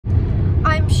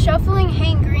I'm shuffling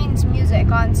Hank Green's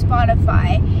music on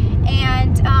Spotify,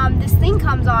 and this thing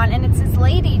comes on, and it's this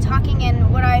lady talking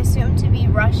in what I assume to be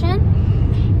Russian,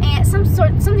 and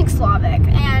something Slavic,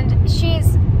 and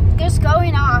she's just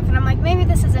going off, and I'm like, maybe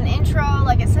this is an intro,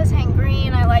 like it says Hank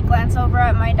Green. I like glance over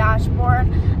at my dashboard.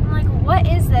 I'm like, what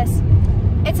is this?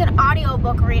 It's an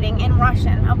audiobook reading in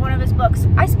Russian of one of his books.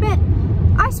 I spent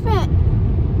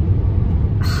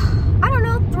I don't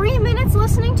know, 3 minutes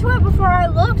listening to it before I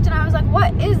looked, and I was like,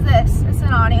 what is this? It's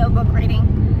an audiobook reading.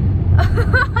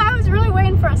 I was really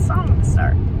waiting for a song to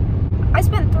start. I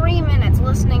spent 3 minutes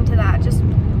listening to that, just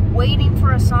waiting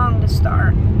for a song to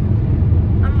start.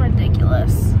 I'm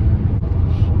ridiculous.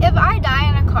 If I die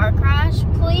in a car crash,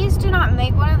 please do not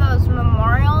make one of those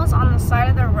memorials on the side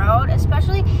of the road,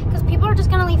 especially because people are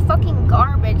just going to leave fucking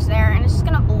garbage there, and it's just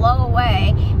going to blow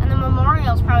away, and the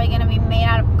memorial's probably going to be made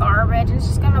out of garbage, and it's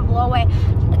just going to blow away.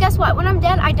 But guess what? When I'm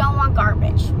dead, I don't want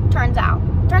garbage, turns out.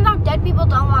 Turns out dead people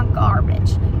don't want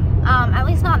garbage. At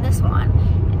least not this one.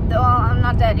 Well, I'm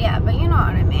not dead yet, but you know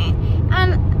what I mean.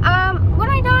 And when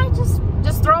I die,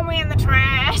 just throw me in the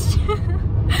trash.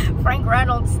 Frank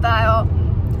Reynolds style.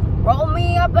 Roll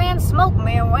me up and smoke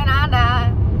me when I die.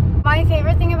 My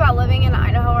favorite thing about living in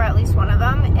Idaho, or at least one of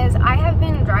them, is I have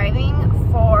been driving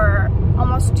for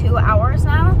almost 2 hours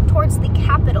now towards the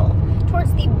capital,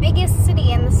 towards the biggest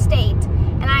city in the state,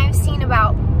 and I have seen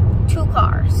about 2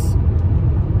 cars.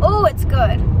 Oh, it's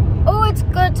good. Oh, it's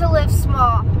good to live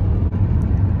small.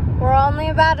 We're only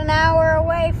about an hour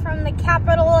away from the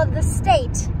capital of the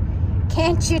state.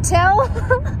 Can't you tell?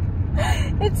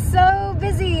 It's so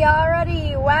busy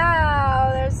already.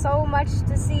 Wow, there's so much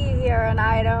to see here in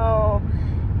Idaho.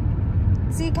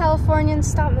 See, Californians,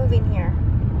 stop moving here.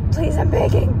 Please, I'm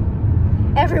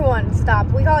begging. Everyone, stop.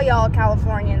 We call y'all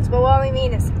Californians, but what we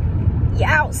mean is, you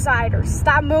outsiders,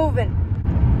 stop moving.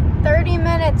 30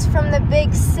 minutes from the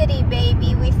big city,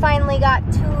 baby. We finally got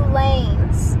 2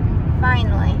 lanes.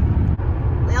 Finally.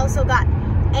 We also got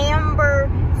amber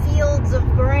fields of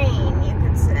grain, you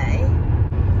could say.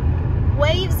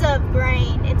 Waves of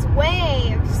grain. It's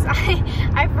waves.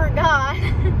 I forgot.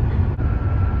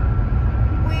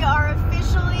 We are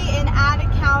officially in Ada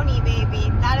County,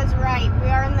 baby. That is right. We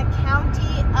are in the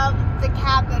county of the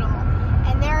capital.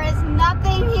 And there is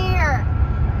nothing here.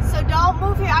 So don't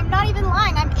move here. I'm not even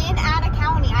lying. I'm in Ada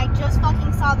County. I just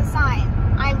fucking saw the sign.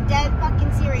 I'm dead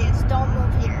fucking serious. Don't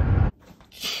move here.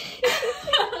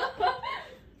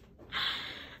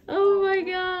 Oh my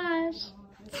gosh.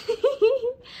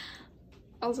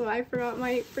 Also, I forgot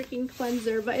my freaking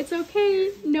cleanser, but it's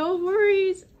okay. No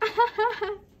worries.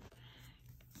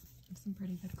 Some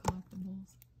pretty good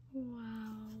collectibles.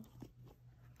 Wow.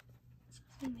 This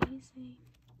is amazing.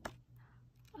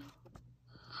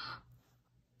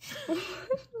 Oh.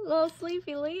 Little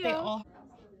sleepy Leo. They all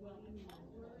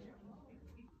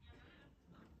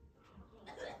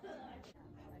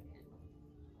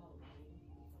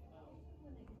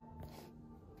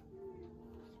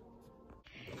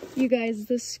You guys,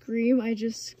 the scream I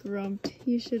just scrumped.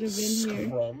 You should have been here.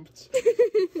 Scrumped?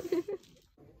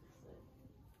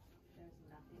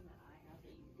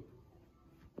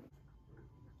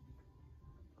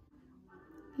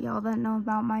 Y'all that know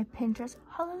about my Pinterest,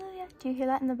 hallelujah. Do you hear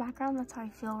that in the background? That's how I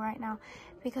feel right now.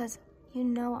 Because you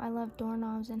know I love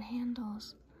doorknobs and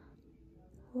handles.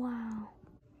 Wow.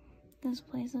 This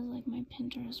place is like my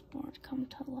Pinterest board come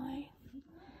to life.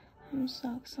 I'm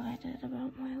so excited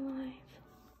about my life.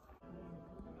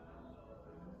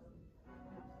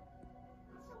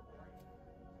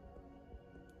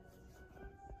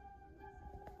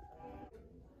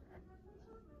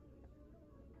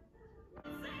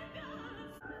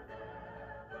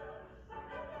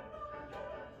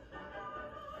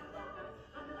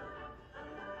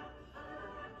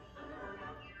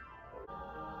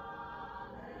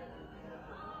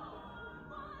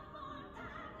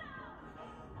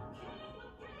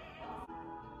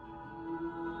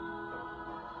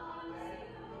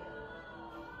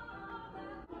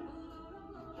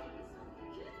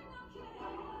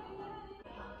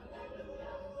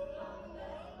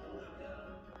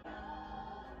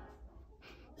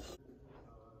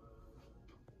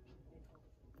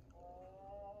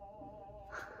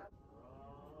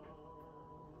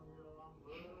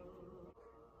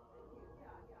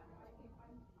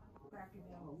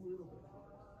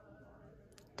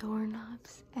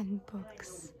 Doorknobs and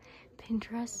books.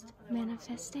 Pinterest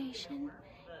manifestation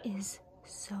is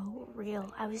so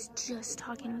real. I was just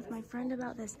talking with my friend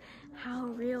about this, how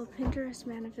real Pinterest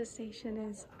manifestation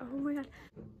is. Oh my god.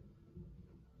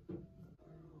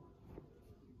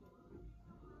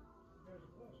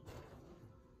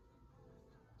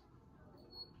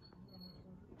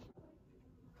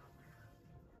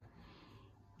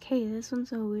 Okay, this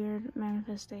one's a weird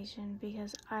manifestation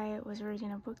because I was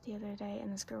reading a book the other day and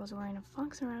this girl was wearing a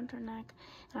fox around her neck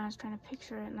and I was trying to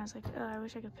picture it and I was like, oh, I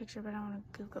wish I could picture it, but I want to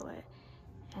Google it.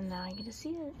 And now I get to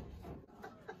see it.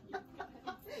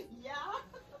 Yeah.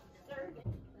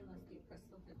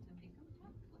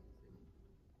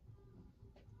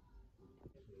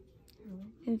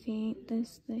 If he ain't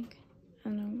this thick, I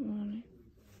don't want it.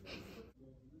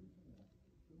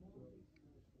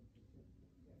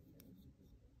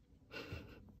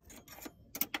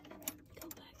 Go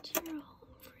back to your home,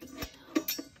 freak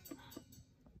out.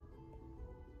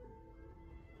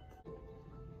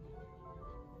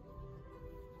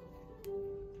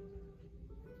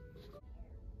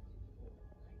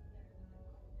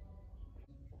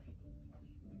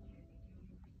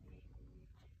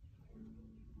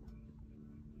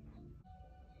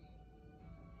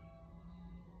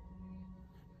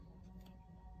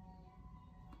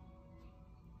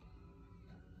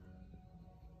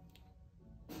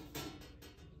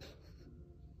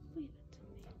 Leave it to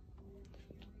me.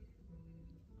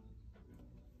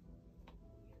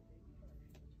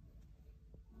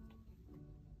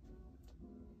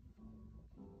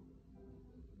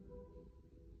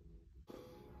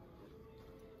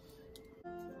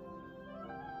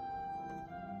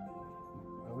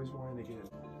 I always wanted to get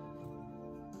it.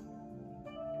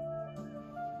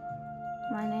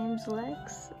 My name's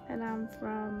Lex, and I'm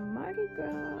from Mardi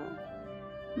Gras.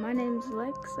 My name's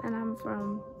Lex, and I'm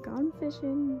from Gone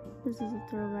Fishing. This is a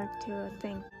throwback to a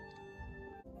thing.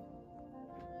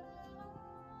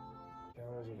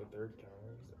 Counters with a third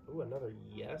counter. Ooh, another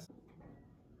yes.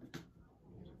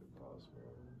 Music of Cosmos.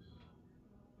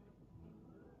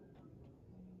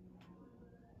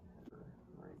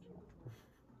 Rachel.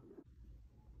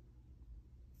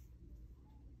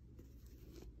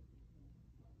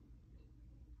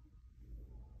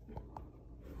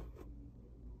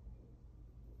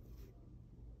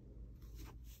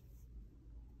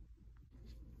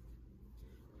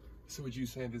 So would you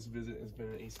say this visit has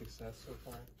been a success so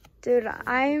far? Dude,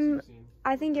 I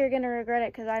think you're gonna regret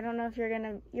it because I don't know if you're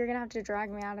gonna have to drag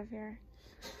me out of here.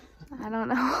 I don't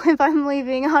know if I'm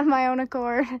leaving on my own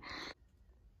accord.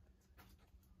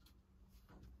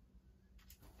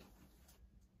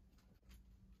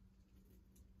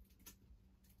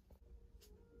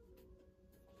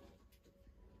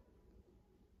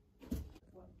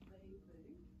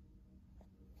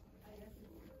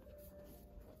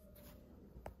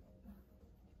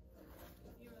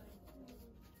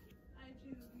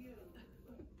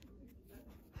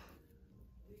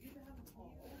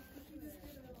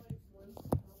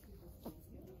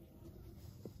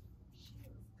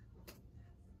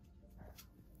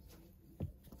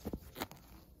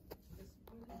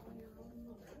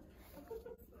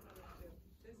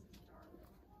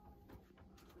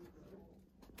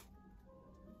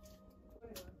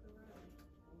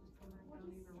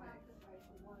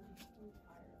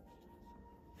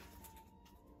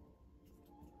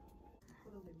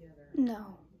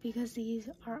 No, because these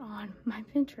are on my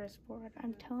Pinterest board.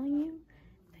 I'm telling you,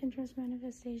 Pinterest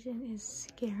manifestation is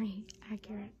scary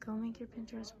accurate. Go make your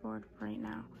Pinterest board right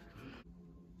now.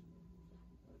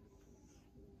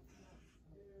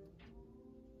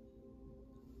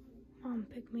 Mom,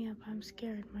 pick me up. I'm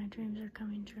scared. My dreams are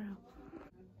coming true.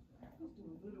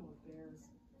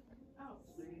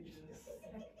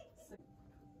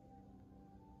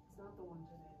 It's not the one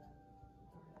today then.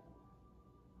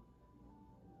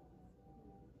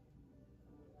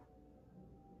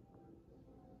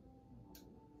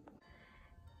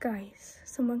 Guys,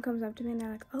 someone comes up to me and they're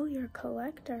like, oh, you're a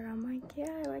collector. I'm like, yeah,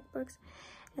 I like books.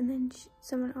 And then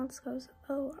someone else goes,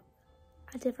 oh,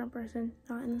 a different person,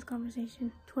 not in this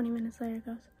conversation, 20 minutes later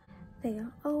goes, they go,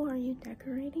 oh, are you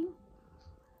decorating?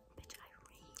 Bitch, I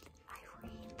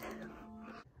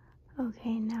read.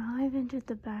 Okay, now I've entered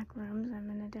the back rooms. I'm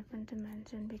in a different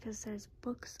dimension because there's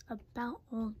books about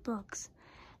old books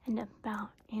and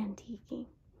about antiquing.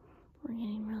 We're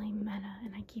getting really meta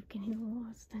and I keep getting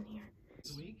lost in here.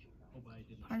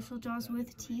 Partial jaws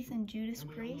with teeth and Judas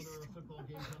Priest.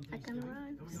 That kind of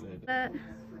rhymes.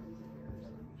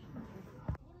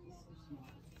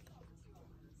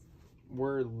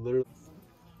 We're literally.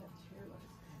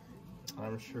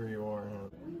 I'm sure you are.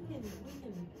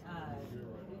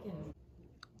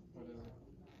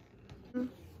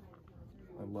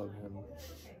 I love him.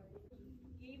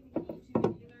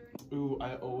 Ooh,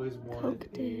 I always wanted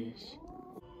Coke dish.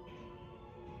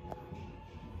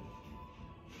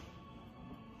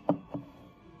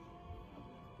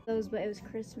 Those, but it was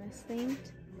Christmas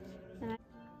themed. And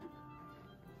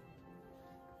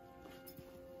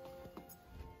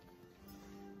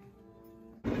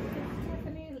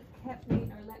Tiffany kept me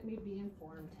or let me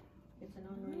uninformed. It's an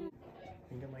online. I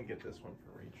think I might get this one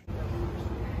for Rachel. I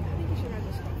think you should have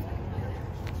this one.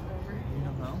 You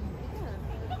know how?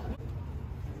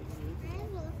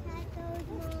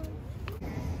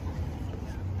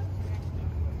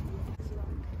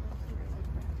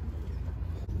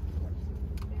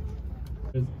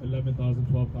 There's 11,000,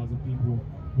 12,000 people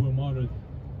who were martyred.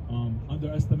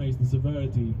 Underestimates the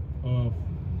severity of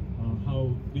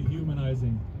how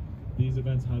dehumanizing these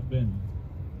events have been.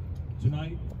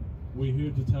 Tonight, we're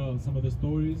here to tell some of the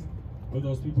stories of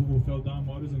those people who fell down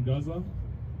martyrs in Gaza.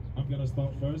 I'm gonna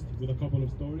start first with a couple of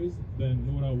stories, then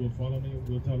Noura will follow me,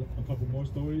 we'll tell a couple more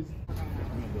stories.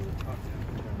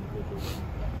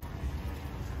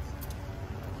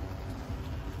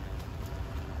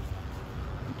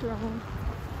 Drone.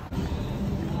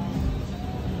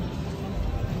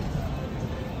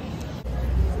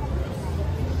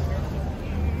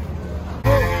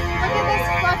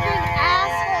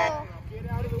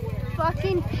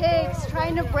 Fucking pigs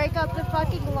trying to break up the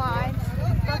fucking line.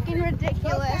 Fucking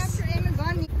ridiculous.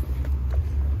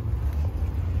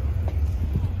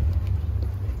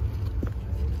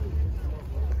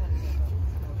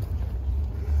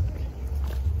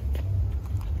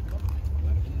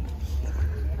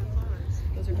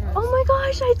 Oh my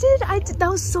gosh, I did. That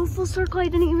was so full circle. I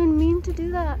didn't even mean to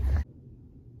do that.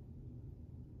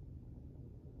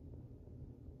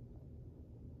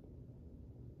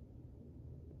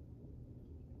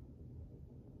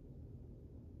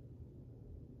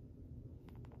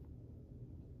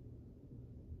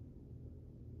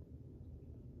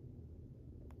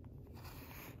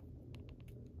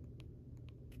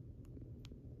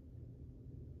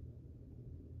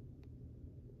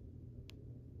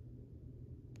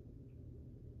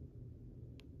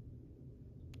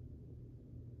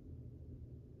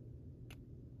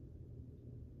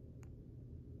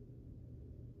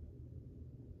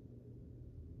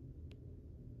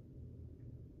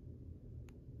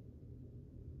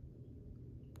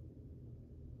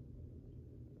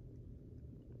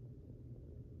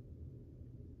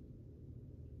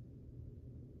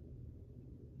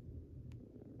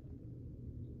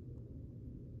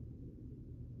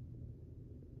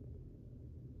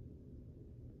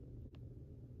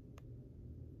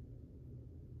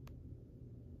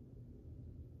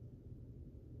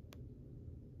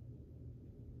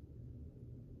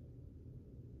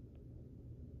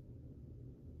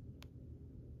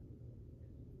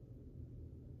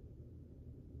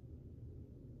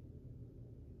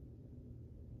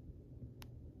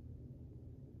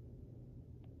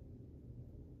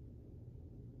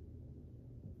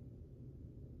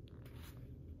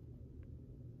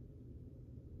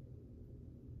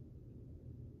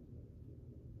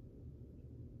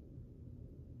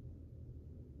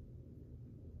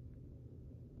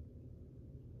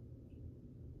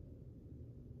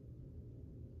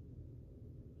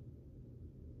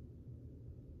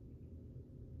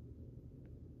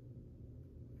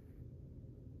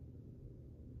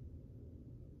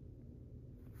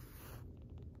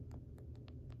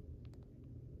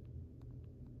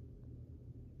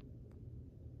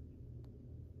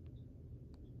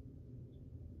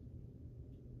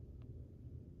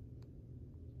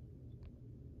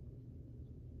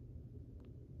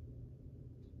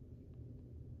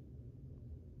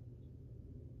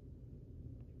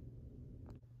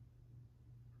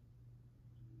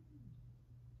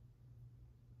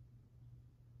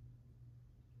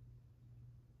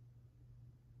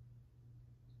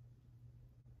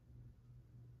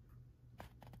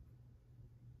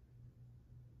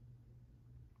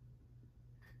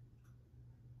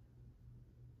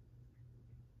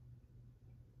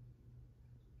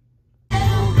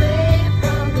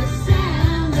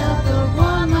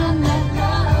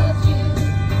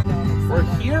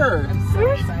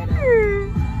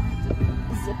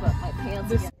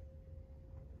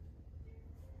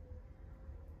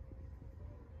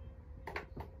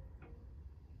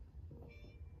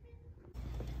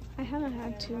 I haven't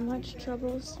had too much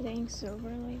trouble staying sober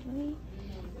lately,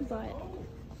 but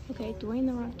okay, Dwayne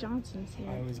 "The Rock" Johnson's here.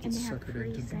 I always get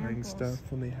suckered into buying stuff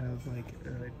when they have like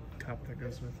a cup that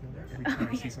goes with it. Every time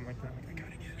I see something like that, I'm like, I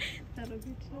gotta get it. That'll get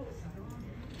you.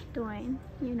 Dwayne,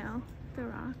 you know, The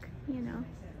Rock, you know,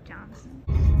 Johnson.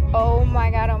 Oh my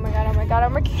god, oh my god, oh my god, oh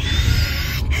my god.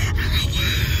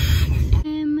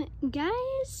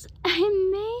 Guys, I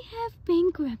may have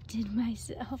bankrupted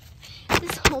myself.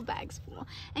 This whole bag's full.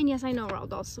 And yes, I know we're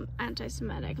all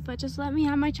anti-Semitic, but just let me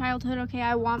have my childhood, okay?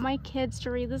 I want my kids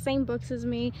to read the same books as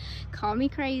me. Call me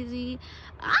crazy.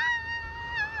 Ah!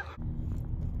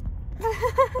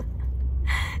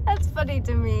 That's funny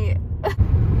to me.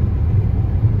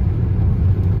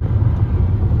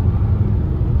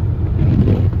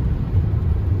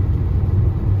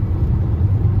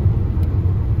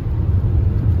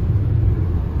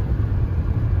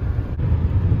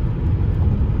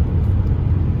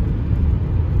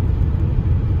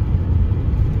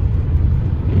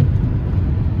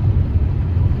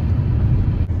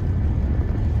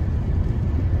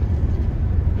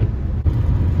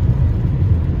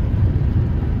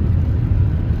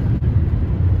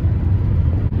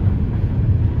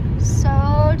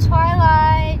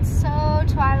 Twilight, so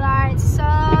Twilight, so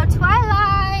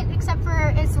Twilight, except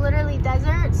for it's literally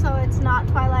desert, so it's not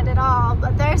Twilight at all,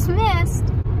 but there's mist.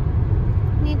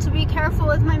 Need to be careful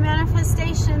with my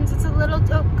manifestations. It's a little,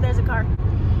 oh, there's a car.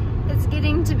 It's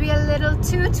getting to be a little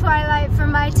too Twilight for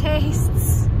my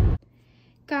tastes.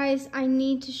 Guys, I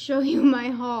need to show you my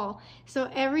haul. So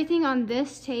everything on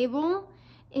this table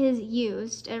is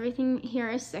used. Everything here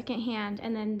is secondhand,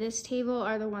 and then this table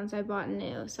are the ones I bought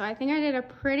new. So I think I did a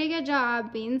pretty good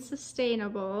job being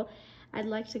sustainable. I'd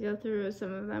like to go through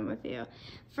some of them with you.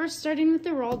 First, starting with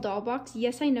the Roald Dahl box.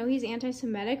 Yes, I know he's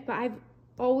anti-Semitic, but I've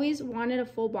always wanted a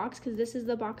full box because this is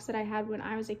the box that I had when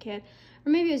I was a kid.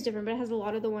 Or maybe it was different, but it has a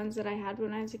lot of the ones that I had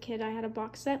when I was a kid. I had a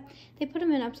box set. They put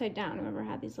them in upside down. Whoever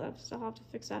had these left, so I'll have to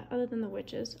fix that. Other than the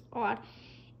witches, odd.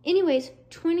 Anyways,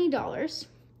 $20.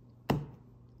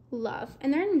 Love,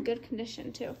 and they're in good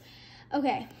condition too.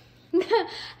 Okay,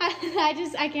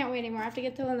 I can't wait anymore. I have to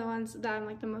get to one of the ones that I'm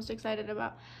like the most excited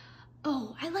about.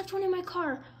 Oh, I left one in my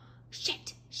car.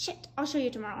 Shit. I'll show you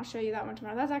tomorrow. I'll show you that one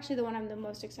tomorrow. That's actually the one I'm the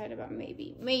most excited about.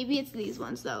 Maybe it's these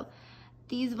ones though.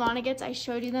 These Vonnegut's, I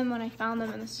showed you them when I found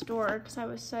them in the store because I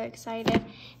was so excited.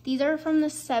 These are from the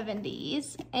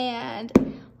 70s and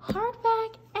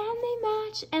hardback, and they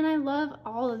match, and I love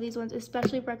all of these ones,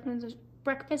 especially Breakfast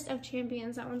of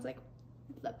Champions. That one's like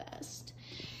the best.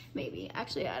 Maybe,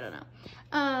 actually, I don't know.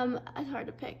 It's hard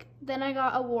to pick. Then I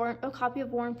got a copy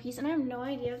of War and Peace, and I have no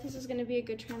idea if this is going to be a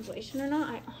good translation or not.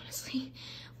 I honestly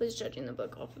was judging the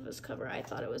book off of this cover. I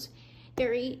thought it was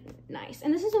very nice,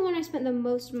 and this is the one I spent the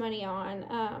most money on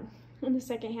in the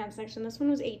secondhand section. This one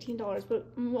was $18, but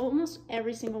almost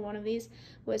every single one of these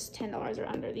was $10 or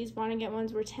under. These Vonnegut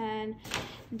ones were $10.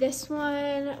 This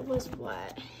one was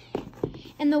what?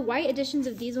 And the white editions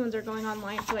of these ones are going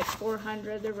online for like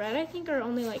 $400. The red, I think, are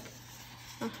only like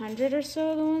 $100 or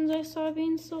so, the ones I saw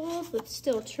being sold, but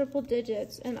still triple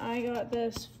digits. And I got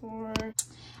this for,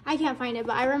 I can't find it,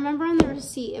 but I remember on the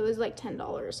receipt it was like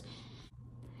 $10.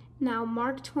 Now,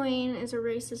 Mark Twain is a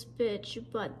racist bitch,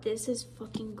 but this is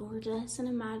fucking gorgeous. And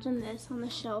imagine this on the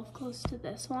shelf close to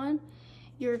this one.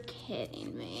 You're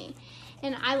kidding me.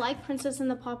 And I like Princess and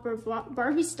the Pauper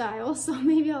Barbie style, so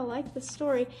maybe I'll like the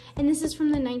story. And this is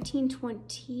from the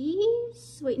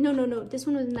 1920s? Wait, no. This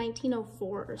one was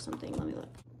 1904 or something. Let me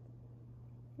look.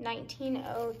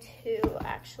 1902,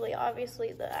 actually.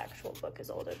 Obviously, the actual book is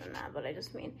older than that, but I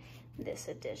just mean this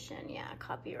edition. Yeah,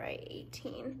 copyright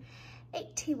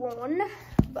 1881.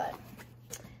 But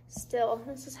still,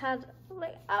 this has had,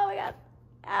 like, oh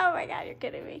my god, you're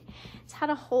kidding me. It's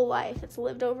had a whole life. It's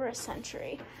lived over a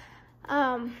century.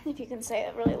 If you can say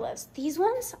it really lives. These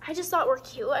ones, I just thought were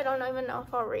cute. I don't even know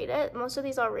if I'll read it. Most of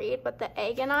these I'll read, but the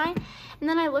Egg and I, and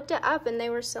then I looked it up and they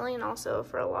were selling also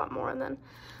for a lot more than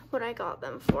what I got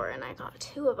them for, and I got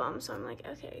 2 of them, so I'm like,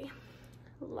 okay,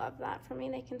 love that for me.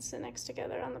 They can sit next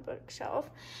together on the bookshelf.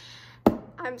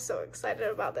 I'm so excited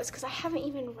about this because I haven't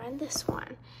even read this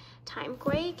one,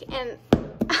 Timequake, and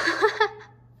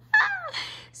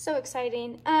so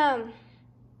exciting.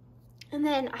 And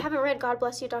then I haven't read God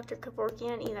Bless You, Dr.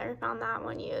 Kevorkian either. Found that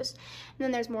one used. And then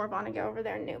there's more Vonnegut over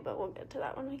there new, but we'll get to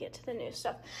that when we get to the new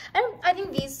stuff. I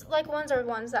think these ones are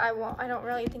ones that I don't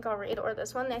really think I'll read, or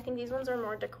this one. I think these ones are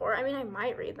more decor. I mean, I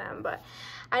might read them, but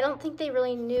I don't think they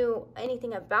really knew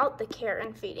anything about the care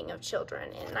and feeding of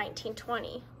children in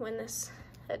 1920 when this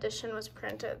edition was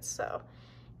printed. So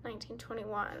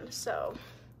 1921. So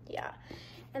yeah.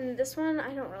 And this one,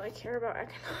 I don't really care about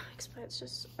economics, but it's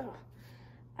just, oh,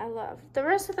 I love. The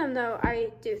rest of them, though, I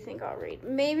do think I'll read.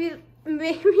 Maybe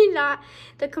not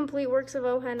the complete works of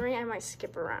O. Henry. I might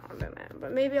skip around in it,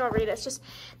 but maybe I'll read it. It's just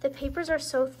the papers are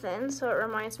so thin, so it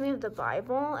reminds me of the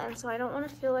Bible, and so I don't want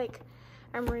to feel like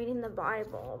I'm reading the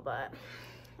Bible, but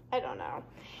I don't know.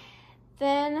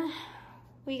 Then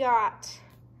we got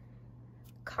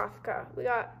Kafka. We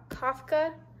got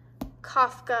Kafka.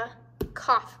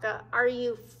 Are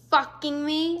you fucking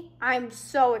me? I'm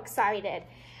so excited.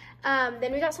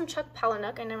 Then we got some Chuck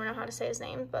Palahniuk. I never know how to say his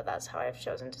name, but that's how I've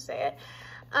chosen to say it.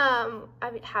 I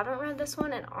haven't read this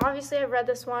one, and obviously I've read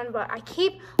this one, but I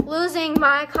keep losing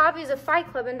my copies of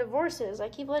Fight Club and divorces. I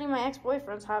keep letting my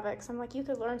ex-boyfriends have it, 'cause I'm like, you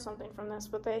could learn something from this,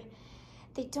 but they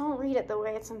don't read it the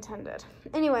way it's intended.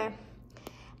 Anyway,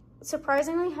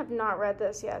 surprisingly, have not read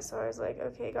this yet, so I was like,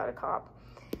 okay, got a cop.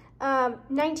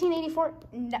 1984,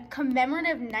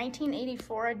 commemorative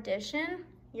 1984 edition.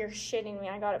 You're shitting me.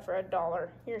 I got it for $1.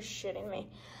 You're shitting me.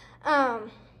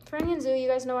 Franny and Zoo, you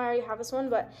guys know I already have this one,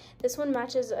 but this one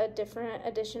matches a different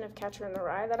edition of Catcher in the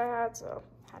Rye that I had, so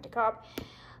had to cop.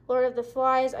 Lord of the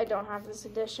Flies, I don't have this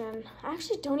edition. I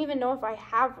actually don't even know if I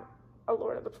have a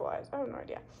Lord of the Flies. I have no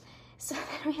idea. So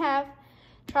then we have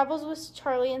Travels with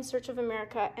Charlie in Search of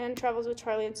America, and Travels with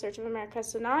Charlie in Search of America.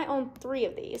 So now I own 3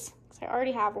 of these, because I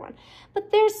already have one.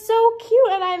 But they're so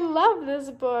cute, and I love this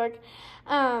book.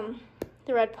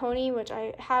 The Red Pony, which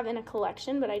I have in a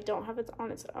collection, but I don't have it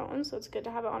on its own, so it's good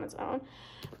to have it on its own.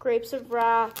 Grapes of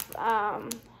Wrath.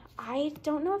 I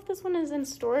don't know if this one is in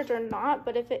storage or not,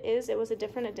 but if it is, it was a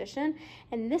different edition.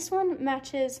 And this one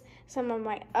matches some of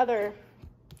my other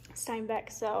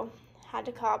Steinbeck, so had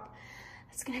to cop.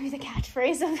 That's gonna be the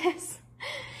catchphrase of this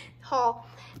haul.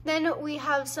 Then we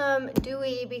have some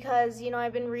Dewey because, you know,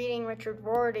 I've been reading Richard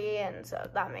Rorty, and so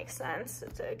that makes sense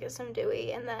to get some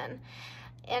Dewey. And then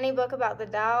any book about the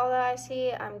Tao that I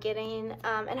see, I'm getting.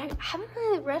 And I haven't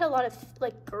really read a lot of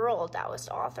like girl Taoist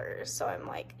authors, so I'm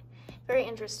like very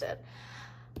interested.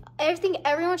 I think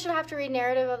everyone should have to read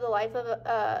Narrative of the Life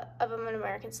of an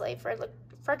American Slave,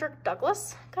 Frederick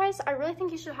Douglass. Guys, I really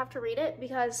think you should have to read it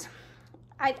because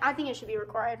I think it should be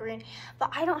required reading.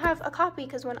 But I don't have a copy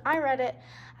because when I read it,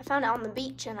 I found it on the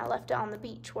beach and I left it on the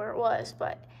beach where it was.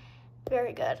 But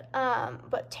very good,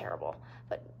 but terrible.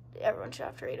 But everyone should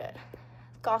have to read it.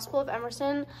 Gospel of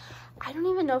Emerson. I don't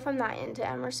even know if I'm that into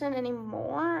Emerson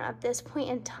anymore at this point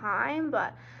in time,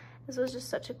 but this was just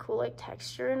such a cool like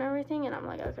texture and everything, and I'm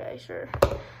like, okay, sure.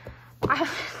 I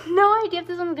have no idea if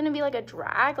this one's gonna be like a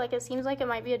drag. Like, it seems like it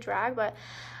might be a drag, but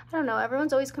I don't know.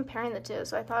 Everyone's always comparing the two,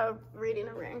 so I thought reading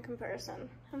a written comparison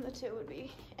of the two would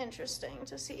be interesting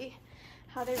to see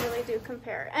how they really do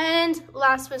compare. And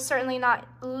last but certainly not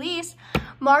least,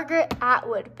 Margaret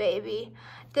Atwood, baby.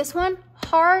 This one,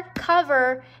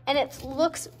 hardcover, and it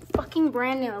looks fucking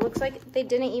brand new. It looks like they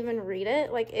didn't even read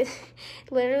it. Like, it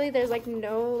literally, there's like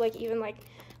no, like even like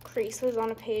creases on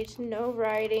a page, no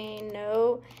writing,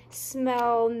 no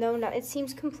smell, no nut. It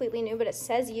seems completely new, but it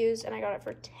says used, and I got it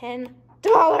for $10.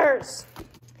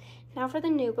 Now for the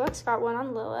new books, got one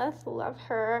on Lilith, love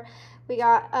her. We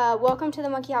got Welcome to the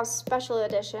Monkey House Special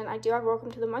Edition. I do have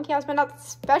Welcome to the Monkey House, but not the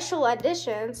Special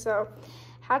Edition, so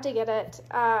had to get it.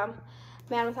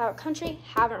 Man Without Country,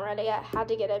 haven't read it yet, had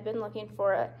to get it, been looking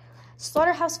for it.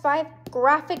 Slaughterhouse-Five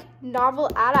graphic novel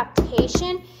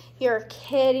adaptation? You're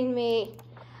kidding me.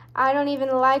 I don't even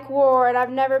like war, and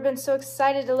I've never been so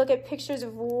excited to look at pictures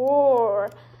of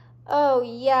war. Oh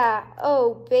yeah,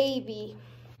 oh baby.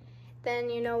 Then,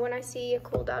 you know, when I see a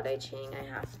cool Dao De Ching, I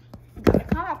have got a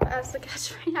cop as the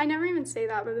catchphrase. I never even say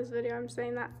that, but this video I'm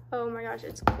saying that. Oh my gosh,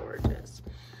 it's gorgeous.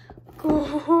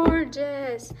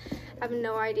 Gorgeous. I have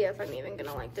no idea if I'm even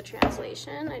gonna like the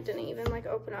translation. I didn't even like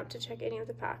open up to check any of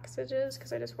the passages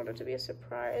because I just wanted it to be a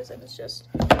surprise, and it's just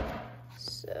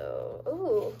so,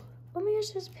 ooh. Oh my gosh,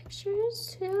 there's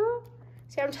pictures too.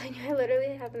 See, I'm telling you, I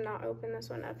literally have not opened this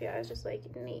one up yet. I was just like,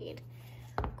 need.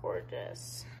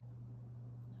 Gorgeous.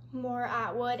 More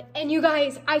Atwood. And you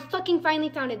guys, I fucking finally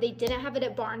found it. They didn't have it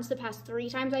at Barnes the past 3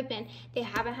 times I've been. They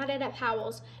haven't had it at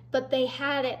Powell's, but they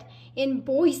had it in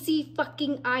Boise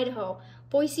fucking Idaho.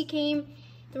 Boise came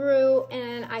through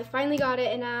and I finally got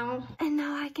it, and now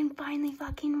I can finally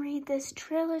fucking read this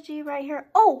trilogy right here.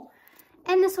 Oh,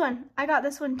 and this one. I got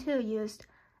this one too used.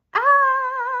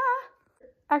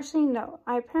 Actually, no.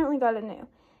 I apparently got it new.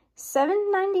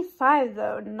 $7.95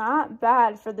 though. Not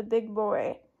bad for the big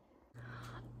boy.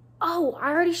 Oh,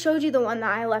 I already showed you the one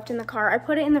that I left in the car. I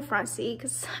put it in the front seat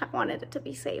because I wanted it to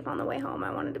be safe on the way home.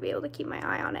 I wanted to be able to keep my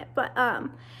eye on it. But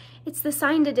it's the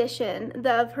signed edition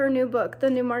of her new book, the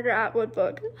new Margaret Atwood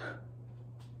book.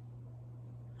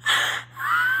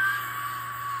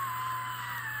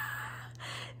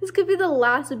 This could be the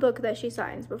last book that she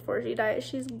signs before she dies.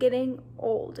 She's getting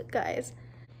old, guys.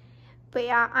 But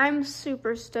yeah, I'm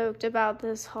super stoked about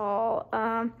this haul.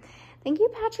 Thank you,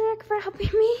 Patrick, for helping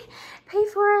me pay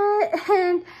for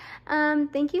it. And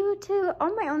thank you to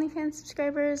all my OnlyFans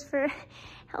subscribers for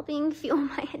helping fuel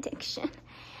my addiction.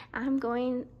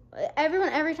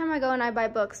 Every time I go and I buy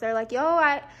books, they're like,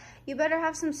 yo, you better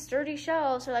have some sturdy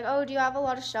shelves. They're like, oh, do you have a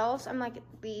lot of shelves? I'm like,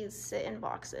 these sit in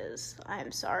boxes.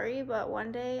 I'm sorry, but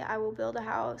one day I will build a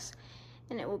house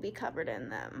and it will be covered in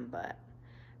them. But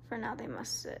for now, they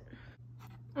must sit.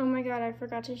 Oh my God, I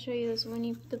forgot to show you this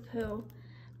Winnie the Pooh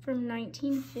from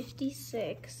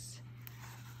 1956.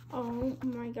 Oh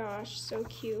my gosh, so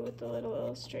cute with the little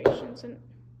illustrations, and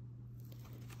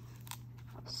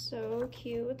so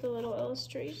cute with the little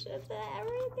illustrations and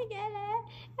everything in it,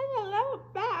 and a little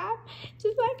map,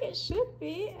 just like it should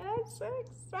be. I'm so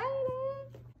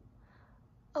excited.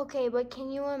 Okay, but can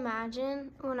you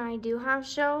imagine when I do have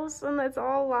shelves and it's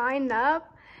all lined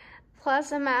up?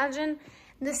 Plus, imagine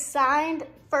the signed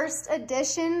first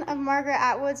edition of Margaret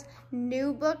Atwood's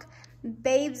new book,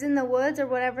 Babes in the Woods, or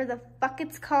whatever the fuck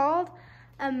it's called.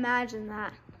 Imagine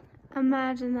that.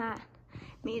 Imagine that.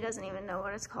 Me doesn't even know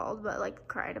what it's called, but like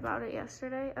cried about it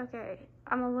yesterday. Okay,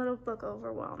 I'm a little book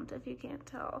overwhelmed if you can't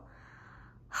tell.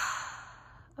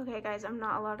 Okay guys, I'm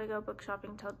not allowed to go book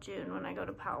shopping till June when I go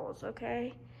to Powell's,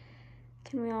 okay?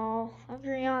 Can we all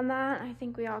agree on that? I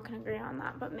think we all can agree on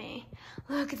that, but me.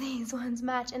 Look, these ones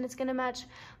match, and it's gonna match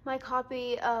my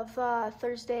copy of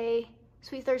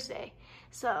Sweet Thursday.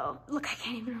 So, look, I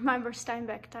can't even remember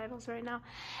Steinbeck titles right now.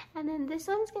 And then this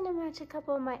one's gonna match a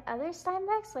couple of my other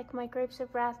Steinbecks, like my Grapes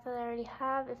of Wrath that I already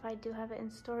have, if I do have it in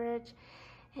storage,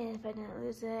 and if I didn't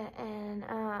lose it, and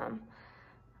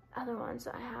other ones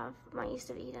I have, my East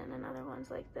of Eden and other ones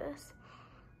like this.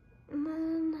 And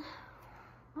then,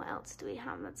 what else do we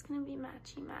have that's gonna be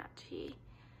matchy-matchy?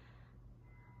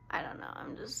 I don't know,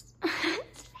 I'm just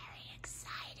it's very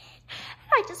excited.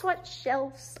 I just want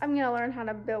shelves. I'm gonna learn how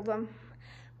to build them,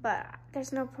 but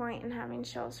there's no point in having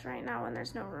shelves right now when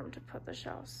there's no room to put the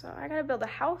shelves. So I gotta build a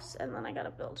house and then I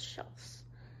gotta build shelves.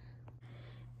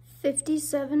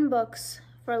 57 books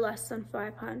for less than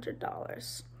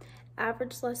 $500.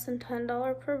 Average less than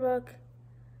 $10 per book.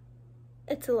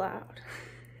 It's allowed.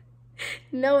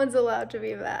 No one's allowed to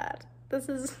be mad. This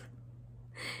is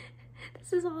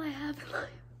all I have in life.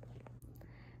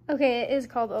 Okay, it is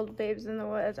called Old Babes in the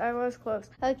Woods. I was close.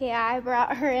 Okay, I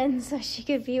brought her in so she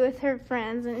could be with her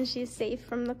friends and she's safe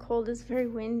from the cold. It's very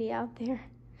windy out there.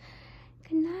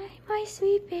 Good night, my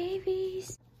sweet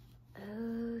babies.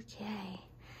 Okay.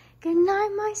 Good night,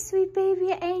 my sweet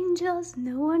baby angels.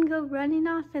 No one go running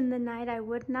off in the night. I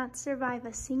would not survive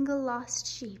a single lost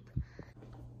sheep.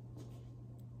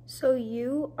 So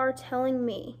you are telling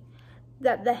me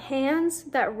that the hands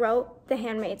that wrote The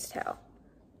Handmaid's Tale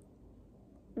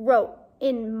wrote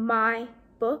in my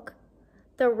book,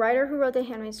 the writer who wrote The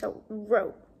Handmaid's Tale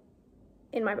wrote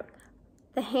in my book,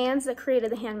 the hands that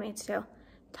created The Handmaid's Tale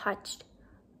touched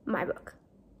my book.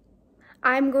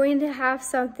 I'm going to have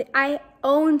something, I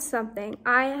own something,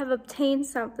 I have obtained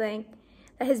something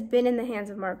that has been in the hands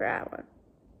of Margaret Atwood.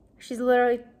 She's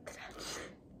literally,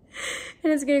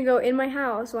 and it's gonna go in my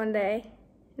house one day,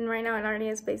 and right now it already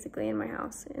is basically in my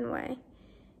house in a way.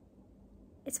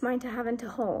 It's mine to have and to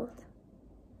hold.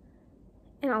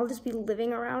 And I'll just be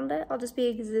living around it. I'll just be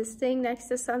existing next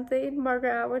to something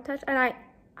Margaret Atwood touched. And I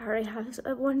already have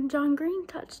one John Green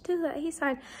touch too that he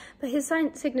signed. But his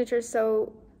signature is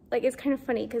so, like, it's kind of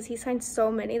funny because he signed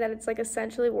so many that it's like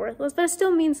essentially worthless, but it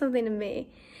still means something to me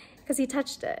because he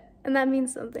touched it, and that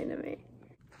means something to me.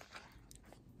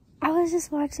 I was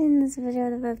just watching this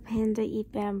video of a panda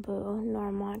eat bamboo,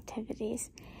 normal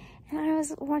activities, and I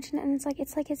was watching it, and it's like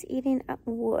it's eating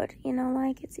wood, you know,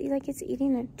 like it's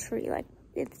eating a tree, like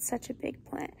it's such a big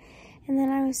plant. And then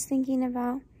I was thinking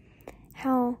about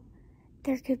how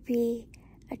there could be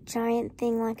a giant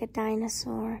thing like a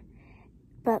dinosaur,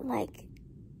 but like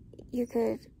you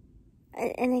could,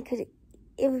 and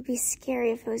it would be scary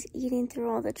if it was eating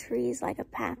through all the trees, like a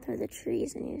path through the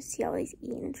trees, and you see all these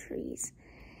eating trees,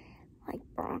 like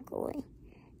broccoli,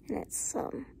 and it's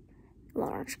some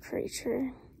large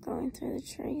creature going through the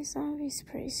trees. That would be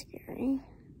pretty scary.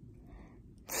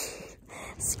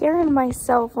 Scaring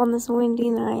myself on this windy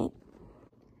night.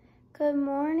 Good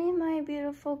morning, my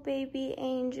beautiful baby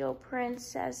angel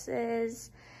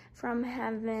princesses from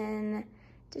heaven.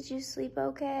 Did you sleep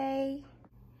okay?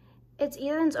 It's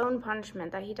Ethan's own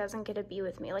punishment that he doesn't get to be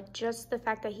with me. Like, just the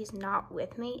fact that he's not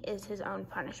with me is his own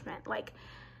punishment. Like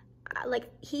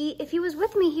if he was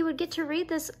with me, he would get to read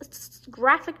this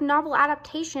graphic novel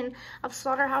adaptation of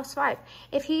Slaughterhouse-Five.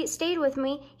 If he stayed with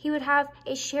me, he would have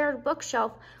a shared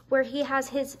bookshelf where he has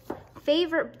his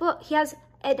favorite book. He has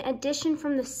an edition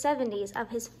from the 70s of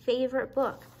his favorite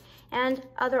book and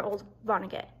other old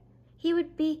Vonnegut. He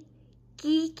would be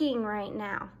geeking right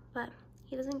now, but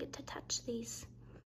he doesn't get to touch these.